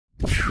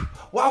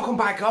Welcome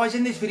back, guys.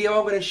 In this video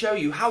I'm going to show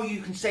you how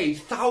you can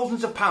save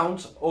thousands of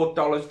pounds or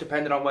dollars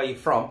depending on where you're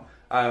from,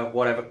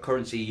 whatever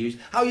currency you use,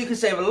 how you can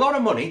save a lot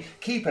of money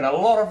keeping a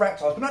lot of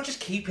reptiles, but not just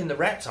keeping the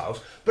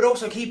reptiles, but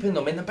also keeping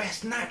them in the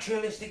best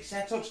naturalistic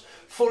setups,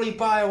 fully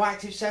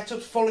bioactive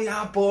setups, fully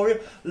arboreal,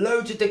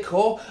 loads of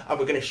decor, and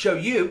we're going to show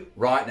you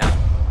right now.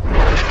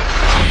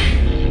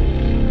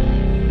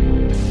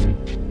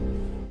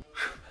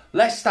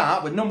 Let's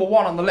start with number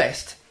one on the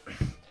list.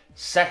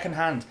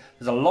 Second-hand.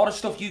 There's a lot of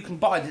stuff you can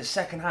buy that's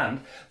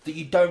second-hand that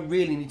you don't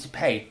really need to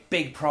pay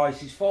big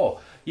prices for.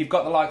 You've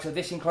got the likes of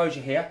this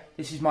enclosure here.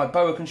 This is my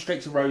boa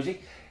constrictor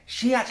Rosie.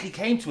 She actually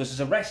came to us as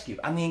a rescue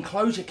and the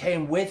enclosure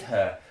came with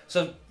her.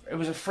 So it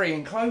was a free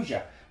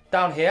enclosure.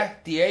 Down here,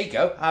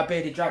 Diego, our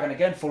bearded dragon,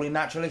 again, fully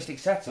naturalistic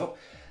setup.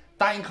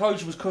 That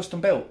enclosure was custom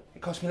built.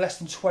 It cost me less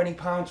than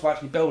 £20 to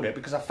actually build it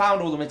because I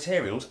found all the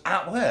materials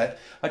at work.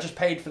 I just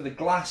paid for the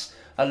glass,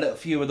 a little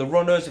few of the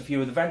runners, a few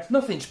of the vents,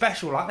 nothing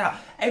special like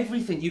that.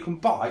 Everything you can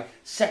buy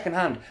second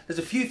hand. There's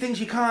a few things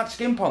you can't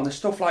skimp on. There's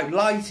stuff like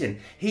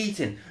lighting,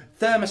 heating,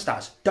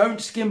 thermostats. Don't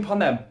skimp on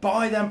them.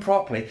 Buy them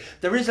properly.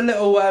 There is a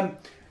little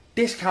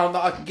discount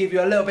that I can give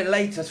you a little bit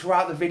later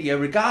throughout the video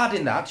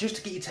regarding that, just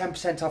to get you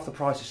 10% off the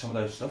price of some of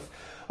those stuff.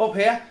 Up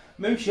here,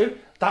 Moonshoe.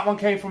 That one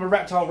came from a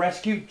reptile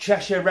rescue,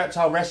 Cheshire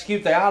Reptile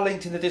Rescue. They are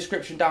linked in the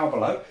description down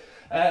below.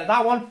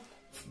 That one,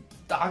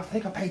 I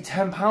think I paid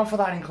 £10 for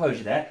that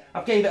enclosure there.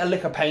 I've gave it a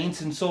lick of paint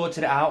and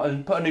sorted it out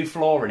and put a new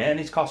floor in it, and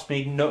it's cost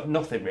me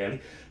nothing really.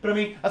 But I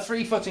mean, a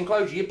 3-foot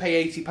enclosure, you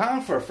pay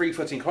 £80 for a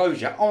 3-foot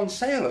enclosure on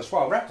sale at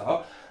Swell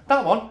Reptile.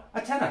 That one, a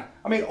tenner.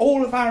 I mean,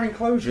 all of our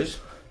enclosures,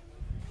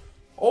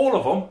 all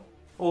of them,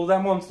 all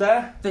them ones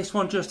there, this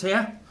one just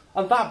here,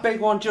 and that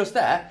big one just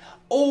there,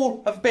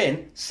 all have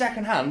been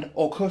second-hand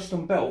or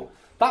custom built.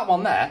 That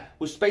one there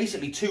was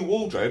basically 2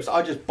 wardrobes that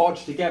I just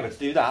bodged together to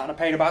do that, and I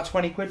paid about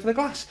 20 quid for the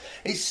glass.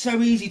 It's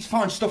so easy to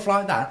find stuff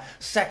like that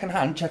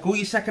second-hand. Check all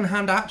your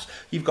second-hand apps.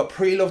 You've got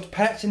Pre-Loved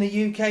Pets in the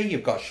UK,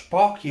 you've got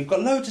Spock, you've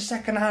got loads of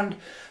second-hand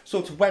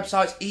sort of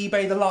websites,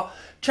 eBay, the lot.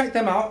 Check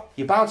them out.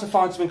 You're bound to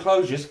find some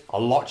enclosures a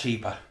lot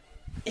cheaper.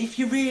 If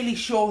you're really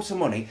short of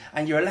money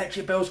and your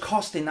electric bill's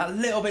costing that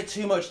little bit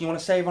too much and you want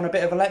to save on a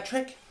bit of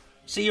electric,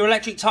 see your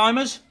electric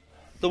timers?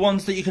 The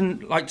ones that you can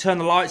like turn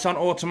the lights on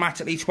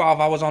automatically,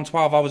 12 hours on,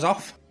 12 hours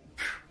off.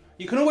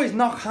 You can always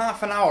knock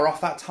half an hour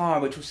off that timer,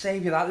 which will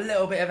save you that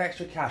little bit of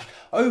extra cash.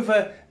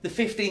 Over the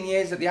 15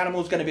 years that the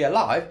animal's going to be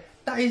alive,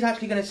 that is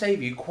actually going to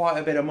save you quite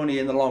a bit of money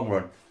in the long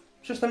run.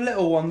 Just a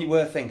little one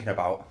worth thinking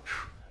about.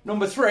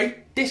 Number 3,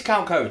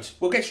 discount codes.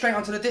 We'll get straight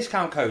onto the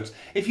discount codes.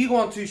 If you go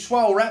on to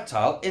Swell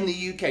Reptile in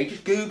the UK,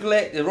 just Google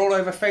it. They're all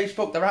over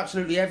Facebook. They're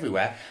absolutely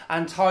everywhere.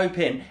 And type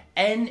in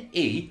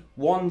NE10INF.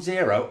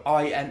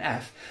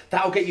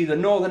 That'll get you the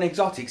Northern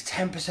Exotics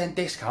 10%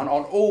 discount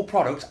on all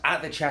products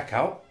at the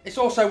checkout. It's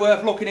also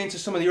worth looking into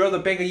some of your other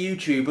bigger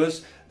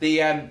YouTubers,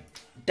 the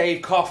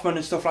Dave Kaufman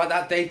and stuff like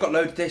that. They've got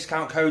loads of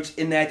discount codes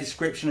in their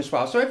description as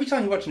well. So every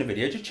time you're watching a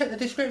video, just check the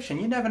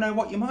description. You never know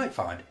what you might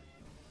find.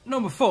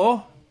 Number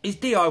 4 is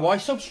DIY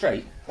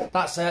substrate.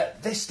 That's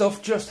this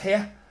stuff just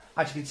here.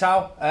 As you can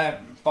tell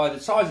by the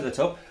size of the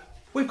tub,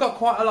 we've got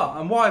quite a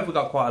lot. And why have we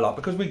got quite a lot?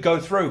 Because we go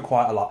through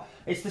quite a lot.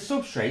 It's the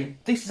substrate.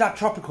 This is our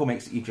tropical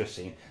mix that you've just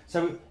seen.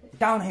 So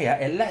down here,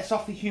 it lets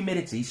off the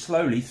humidity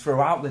slowly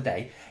throughout the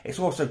day. It's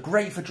also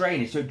great for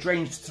drainage, so it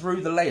drains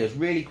through the layers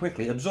really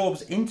quickly,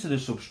 absorbs into the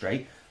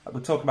substrate. We're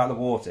talking about the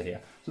water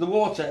here. So the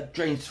water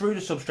drains through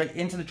the substrate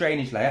into the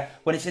drainage layer.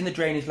 When it's in the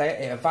drainage layer,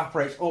 it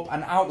evaporates up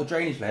and out the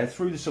drainage layer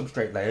through the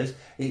substrate layers.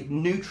 It's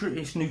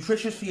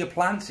nutritious for your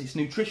plants, it's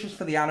nutritious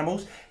for the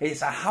animals.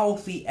 It's a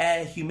healthy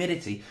air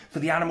humidity for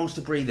the animals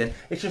to breathe in.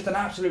 It's just an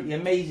absolutely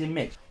amazing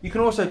mix. You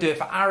can also do it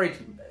for arid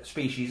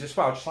species as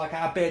well, just like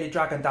our bearded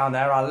dragon down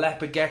there, our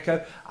leopard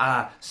gecko,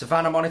 our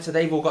savannah monitor.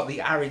 They've all got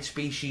the arid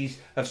species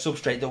of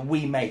substrate that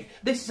we make.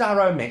 This is our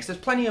own mix. There's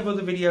plenty of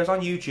other videos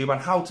on YouTube on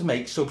how to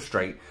make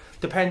substrate.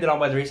 Depending on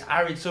whether it's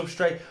arid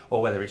substrate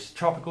or whether it's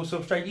tropical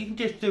substrate, you can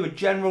just do a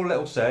general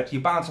little search. You're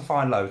bound to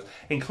find loads,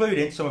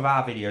 including some of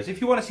our videos.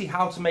 If you want to see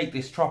how to make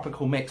this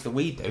tropical mix that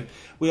we do,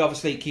 we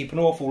obviously keep an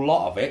awful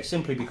lot of it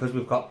simply because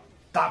we've got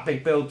that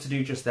big build to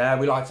do just there.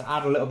 We like to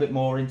add a little bit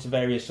more into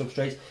various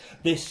substrates.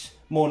 This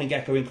morning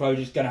gecko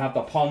enclosure is going to have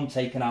the pond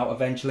taken out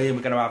eventually, and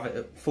we're going to have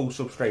a full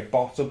substrate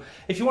bottom.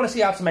 If you want to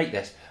see how to make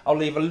this, I'll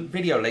leave a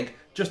video link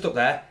just up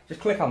there. Just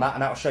click on that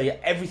and that'll show you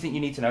everything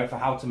you need to know for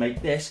how to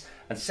make this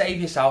and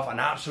save yourself an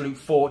absolute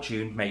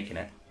fortune making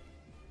it.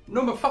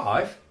 Number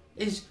 5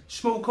 is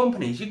small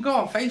companies. You can go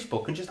on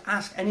Facebook and just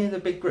ask any of the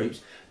big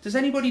groups, does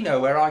anybody know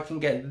where I can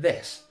get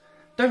this?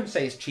 Don't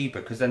say it's cheaper,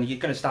 because then you're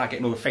going to start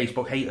getting all the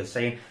Facebook haters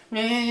saying,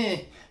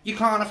 you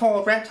can't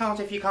afford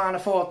reptiles if you can't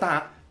afford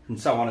that, and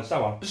so on and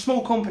so on. The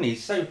small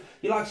companies, so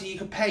you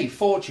can pay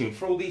fortune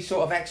for all these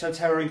sort of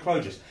exoterra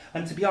enclosures.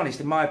 And to be honest,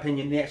 in my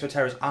opinion, the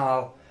exoterras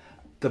are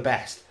the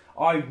best.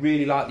 I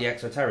really like the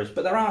exoterras,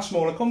 but there are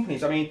smaller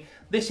companies. I mean,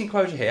 this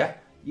enclosure here,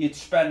 you'd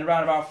spend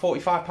around about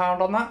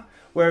 £45 on that.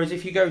 Whereas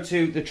if you go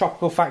to the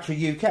Tropical Factory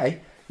UK,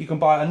 you can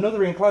buy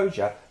another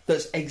enclosure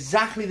that's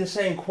exactly the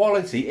same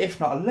quality, if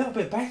not a little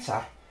bit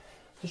better,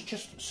 It's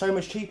just so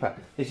much cheaper.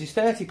 This is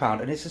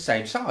 £30 and it's the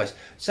same size.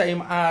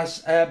 Same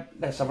as,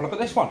 let's have a look at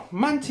this one.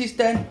 Mantis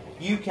Den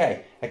UK.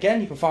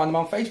 Again, you can find them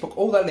on Facebook.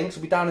 All their links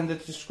will be down in the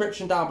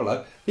description down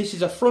below. This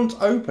is a front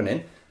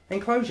opening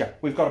enclosure.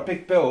 We've got a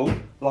big build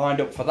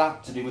lined up for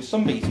that to do with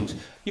some beetles.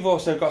 You've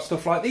also got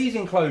stuff like these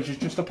enclosures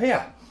just up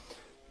here.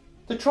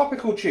 The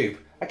tropical tube.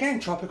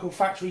 Again, Tropical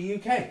Factory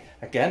UK.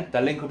 Again,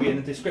 their link will be in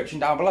the description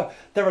down below.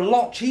 They're a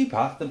lot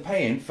cheaper than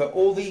paying for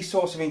all these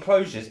sorts of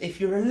enclosures. If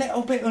you're a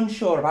little bit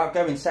unsure about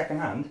going second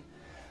hand,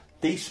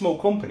 these small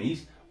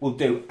companies will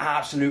do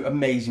absolute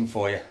amazing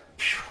for you.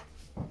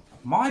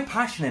 My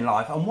passion in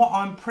life, and what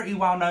I'm pretty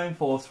well known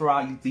for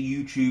throughout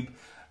the YouTube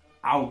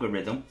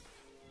algorithm,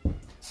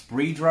 is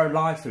breed your own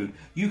live food.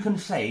 You can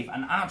save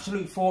an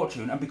absolute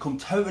fortune and become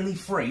totally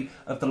free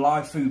of the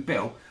live food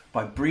bill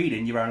by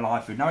breeding your own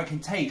live food. Now, it can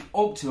take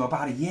up to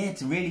about a year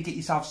to really get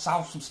yourself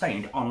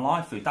self-sustained on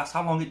live food. That's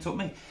how long it took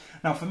me.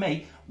 Now, for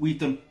me, we've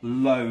done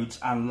loads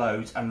and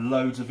loads and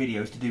loads of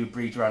videos to do with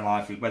breed your own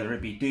live food, whether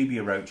it be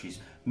dubia roaches,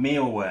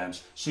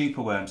 mealworms,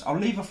 superworms. I'll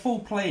leave a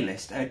full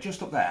playlist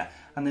just up there,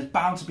 and there's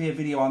bound to be a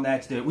video on there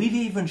to do it. We've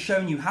even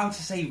shown you how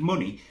to save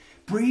money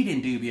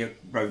breeding dubia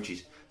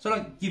roaches. So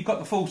like, you've got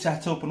the full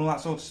setup and all that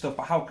sort of stuff,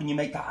 but how can you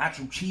make that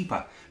actual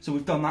cheaper? So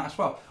we've done that as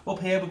well. Up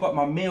here we've got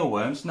my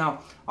mealworms.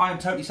 Now, I am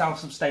totally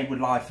self-sustained with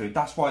live food.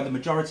 That's why the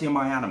majority of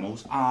my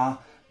animals are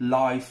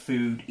live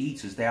food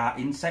eaters. They are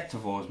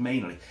insectivores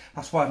mainly.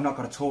 That's why I've not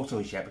got a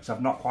tortoise yet, because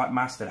I've not quite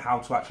mastered how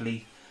to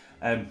actually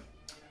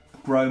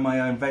grow my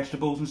own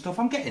vegetables and stuff.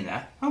 I'm getting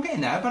there,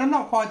 but I'm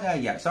not quite there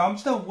yet. So I'm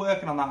still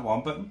working on that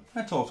one, but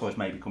a tortoise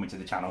may be coming to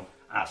the channel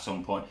at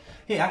some point.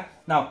 Here,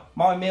 now,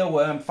 my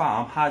mealworm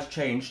farm has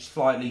changed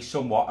slightly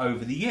somewhat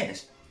over the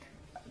years.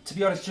 To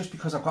be honest, just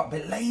because I've got a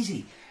bit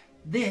lazy.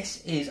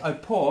 This is, I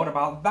poured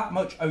about that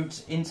much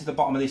oats into the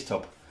bottom of this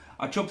tub.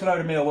 I chucked a load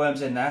of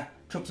mealworms in there,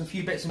 chucked a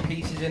few bits and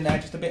pieces in there,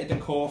 just a bit of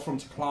decor for them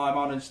to climb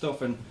on and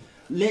stuff, and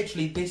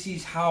literally this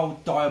is how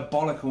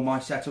diabolical my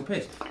setup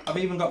is. I've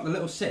even got the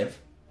little sieve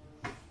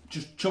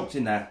just chucked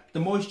in there.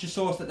 The moisture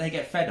source that they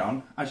get fed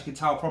on, as you can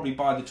tell probably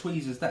by the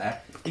tweezers there,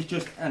 is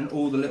just, and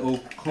all the little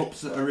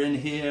cups that are in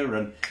here,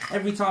 and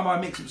every time I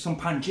mix up some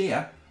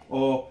Pangea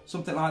or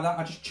something like that,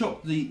 I just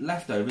chuck the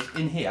leftovers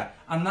in here,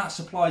 and that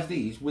supplies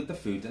these with the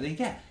food that they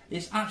get.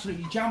 It's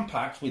absolutely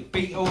jam-packed with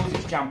beetles,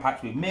 it's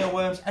jam-packed with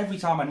mealworms. Every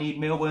time I need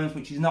mealworms,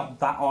 which is not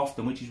that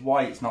often, which is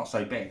why it's not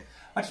so big,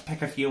 I just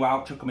pick a few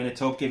out, chuck them in a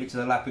tub, give it to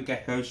the leopard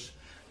geckos.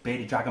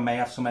 Bearded dragon may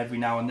have some every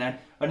now and then,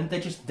 and they're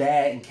just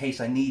there in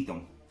case I need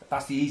them.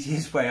 That's the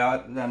easiest way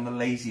and the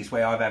laziest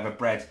way I've ever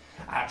bred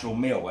actual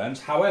mealworms.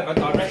 However,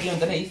 directly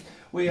underneath,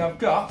 we have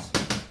got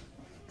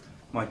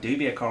my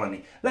dubia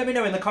colony. Let me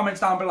know in the comments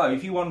down below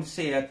if you want to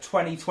see a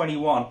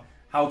 2021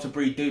 how to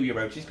breed dubia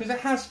roaches, because it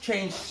has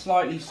changed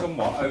slightly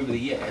somewhat over the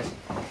years.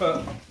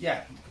 But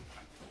yeah,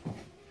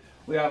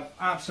 we have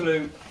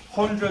absolute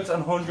hundreds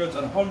and hundreds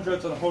and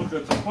hundreds and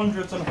hundreds and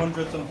hundreds and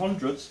hundreds and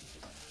hundreds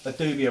of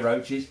dubia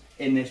roaches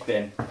in this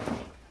bin.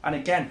 And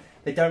again,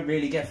 they don't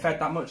really get fed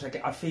that much.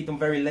 I feed them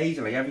very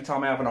lazily. Every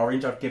time I have an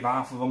orange, I give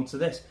half of them to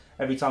this.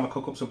 Every time I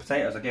cook up some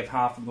potatoes, I give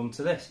half of them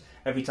to this.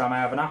 Every time I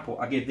have an apple,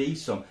 I give these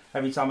some.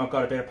 Every time I've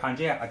got a bit of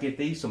Pangea, I give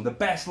these some. The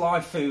best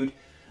live food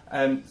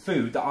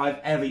that I've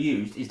ever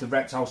used is the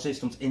Reptile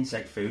Systems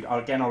insect food.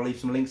 Again, I'll leave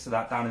some links to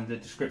that down in the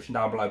description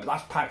down below. But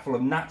that's packed full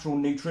of natural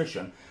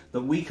nutrition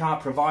that we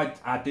can't provide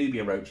our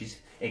dubia roaches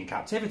in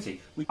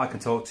captivity. I can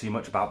talk too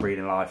much about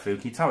breeding live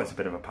food. Can you tell it's a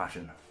bit of a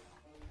passion?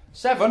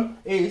 7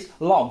 is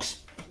logs.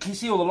 Can you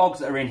see all the logs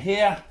that are in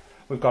here?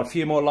 We've got a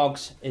few more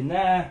logs in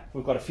there.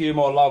 We've got a few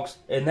more logs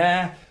in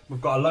there.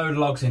 We've got a load of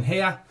logs in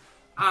here.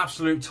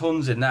 Absolute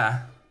tons in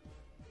there.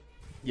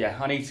 Yeah,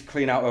 I need to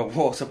clean out a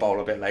water bowl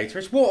a bit later.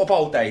 It's water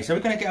bowl day, so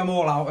we're going to get them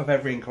all out of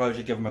every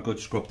enclosure, give them a good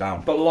scrub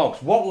down. But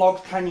logs, what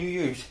logs can you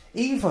use?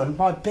 Even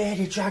my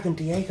bearded dragon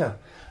Diego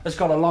has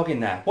got a log in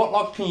there. What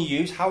logs can you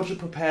use? How do you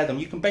prepare them?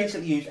 You can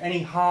basically use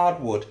any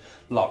hardwood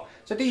log.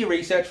 So do your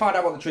research, find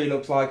out what the tree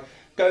looks like.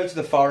 Go to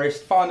the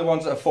forest, find the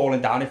ones that are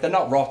falling down. If they're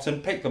not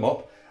rotten, pick them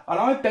up.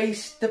 And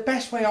the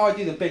best way I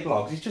do the big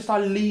logs is just I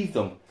leave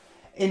them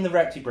in the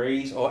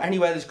Reptibreeze or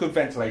anywhere there's good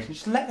ventilation.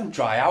 Just let them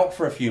dry out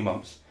for a few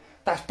months.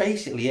 That's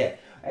basically it.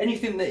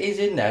 Anything that is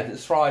in there that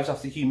thrives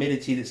off the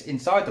humidity that's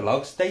inside the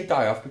logs, they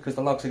die off because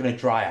the logs are going to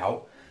dry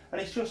out. And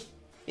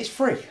it's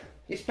free.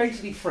 It's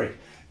basically free.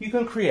 You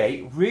can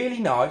create really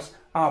nice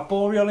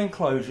arboreal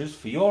enclosures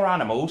for your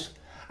animals,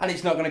 and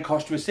it's not going to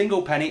cost you a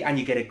single penny, and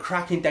you get a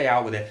cracking day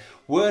out with it.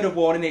 Word of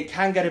warning, it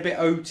can get a bit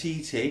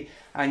OTT,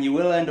 and you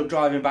will end up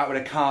driving back with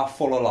a car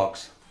full of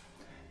logs.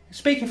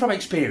 Speaking from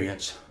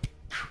experience.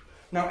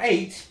 Now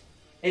 8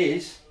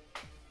 is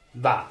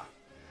that.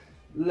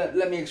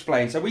 Let me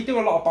explain. So we do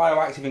a lot of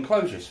bioactive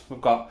enclosures. We've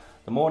got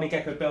the morning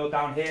gecko build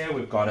down here,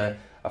 we've got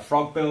a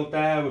frog build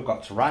there, we've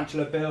got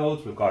tarantula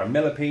builds, we've got a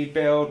millipede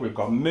build, we've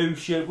got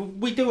moosha.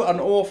 We do an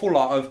awful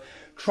lot of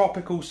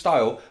tropical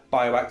style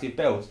bioactive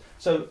builds.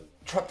 So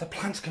the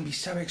plants can be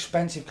so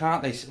expensive,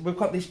 can't they? We've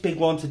got this big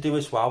one to do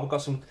as well. We've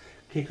got some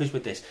kickers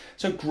with this.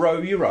 So grow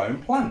your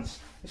own plants.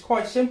 It's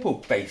quite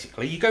simple,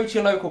 basically. You go to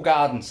your local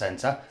garden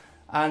centre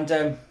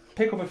and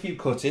pick up a few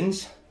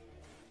cuttings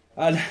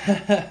and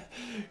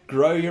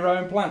grow your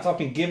own plants. I've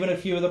been given a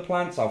few of the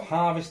plants, I've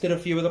harvested a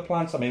few of the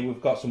plants. I mean,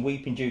 we've got some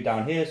weeping dew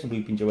down here, some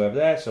weeping dew over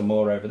there, some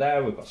more over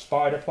there. We've got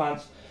spider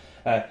plants,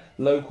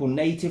 local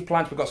native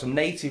plants. We've got some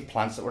native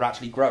plants that we're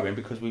actually growing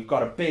because we've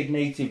got a big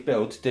native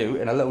build to do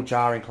in a little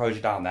jar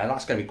enclosure down there.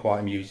 That's going to be quite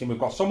amusing. We've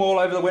got some all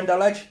over the window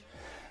ledge.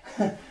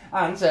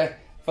 And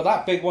for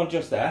that big one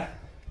just there,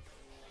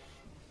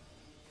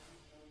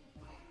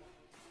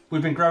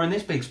 we've been growing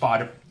this big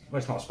spider, well,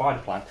 it's not a spider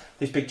plant,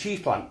 this big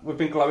cheese plant. We've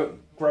been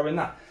growing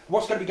that.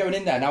 What's going to be going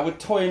in there now? We're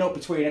toying up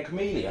between a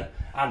chameleon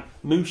and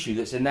Mushu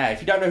that's in there.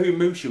 If you don't know who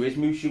Mushu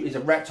is a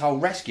reptile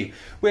rescue,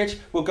 which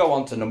will go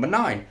on to number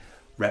 9.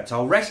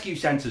 Reptile rescue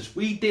centres.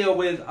 We deal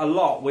with a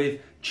lot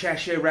with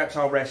Cheshire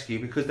Reptile Rescue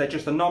because they're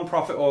just a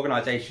non-profit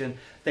organisation.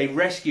 They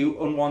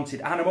rescue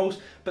unwanted animals,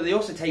 but they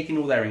also take in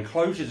all their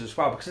enclosures as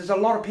well, because there's a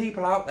lot of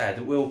people out there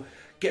that will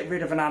get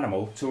rid of an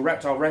animal to a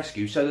reptile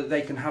rescue so that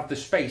they can have the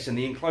space and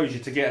the enclosure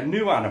to get a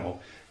new animal.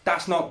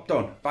 That's not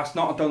done. That's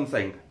not a done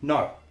thing.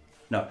 No.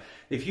 No.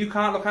 If you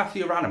can't look after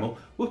your animal,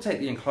 we'll take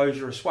the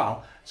enclosure as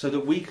well so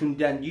that we can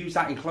then use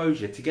that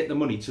enclosure to get the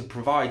money to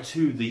provide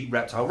to the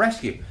reptile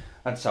rescue.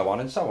 And so on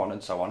and so on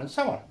and so on and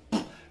so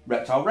on.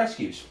 Reptile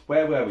rescues.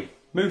 Where were we?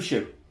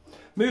 Mushu.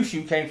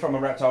 Mushu came from a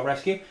reptile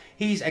rescue.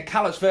 He's a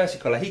Callus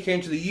versicolor. He came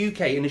to the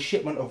UK in a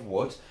shipment of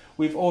wood.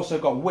 We've also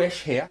got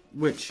Wish here,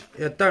 which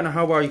I don't know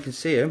how well you can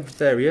see him.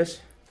 There he is.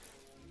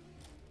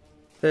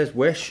 There's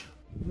Wish.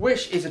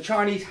 Wish is a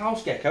Chinese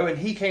house gecko and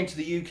he came to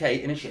the UK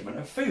in a shipment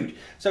of food.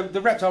 So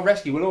the reptile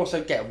rescue will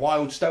also get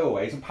wild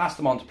stowaways and pass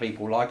them on to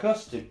people like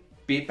us to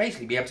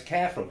basically be able to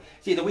care for them.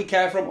 It's either we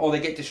care for them or they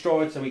get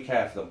destroyed, so we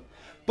care for them.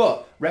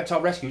 But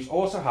reptile rescues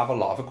also have a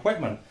lot of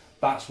equipment.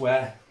 That's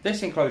where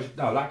this enclosure,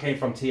 no, that came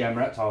from TM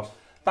Reptiles.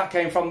 That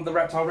came from the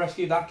reptile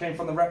rescue, that came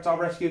from the reptile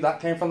rescue, that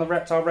came from the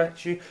reptile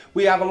rescue.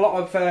 We have a lot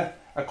of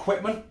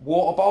equipment,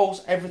 water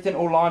bowls, everything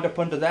all lined up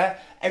under there.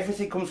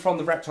 Everything comes from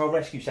the Reptile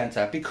Rescue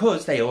Centre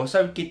because they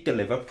also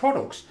deliver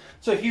products.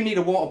 So if you need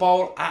a water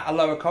bowl at a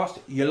lower cost,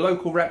 your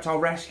local reptile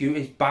rescue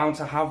is bound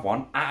to have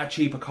one at a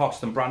cheaper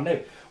cost than brand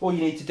new. All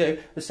you need to do,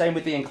 the same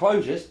with the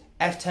enclosures,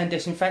 F10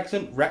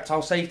 disinfectant,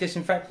 reptile safe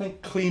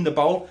disinfectant, clean the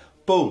bowl,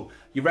 boom.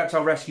 Your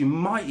reptile rescue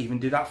might even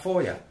do that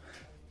for you.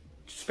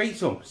 Speak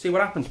to them, see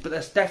what happens, but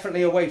there's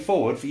definitely a way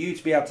forward for you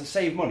to be able to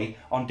save money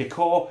on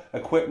decor,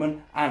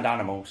 equipment and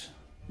animals.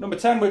 Number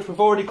 10, which we've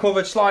already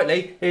covered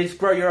slightly, is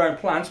grow your own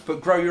plants,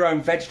 but grow your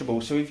own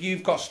vegetables. So if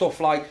you've got stuff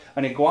like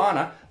an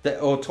iguana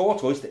or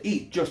tortoise that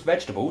eat just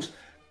vegetables,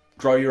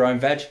 grow your own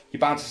veg. You're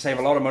bound to save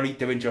a lot of money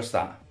doing just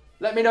that.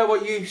 Let me know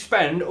what you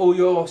spend all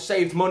your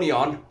saved money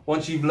on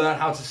once you've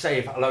learned how to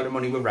save a load of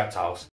money with reptiles.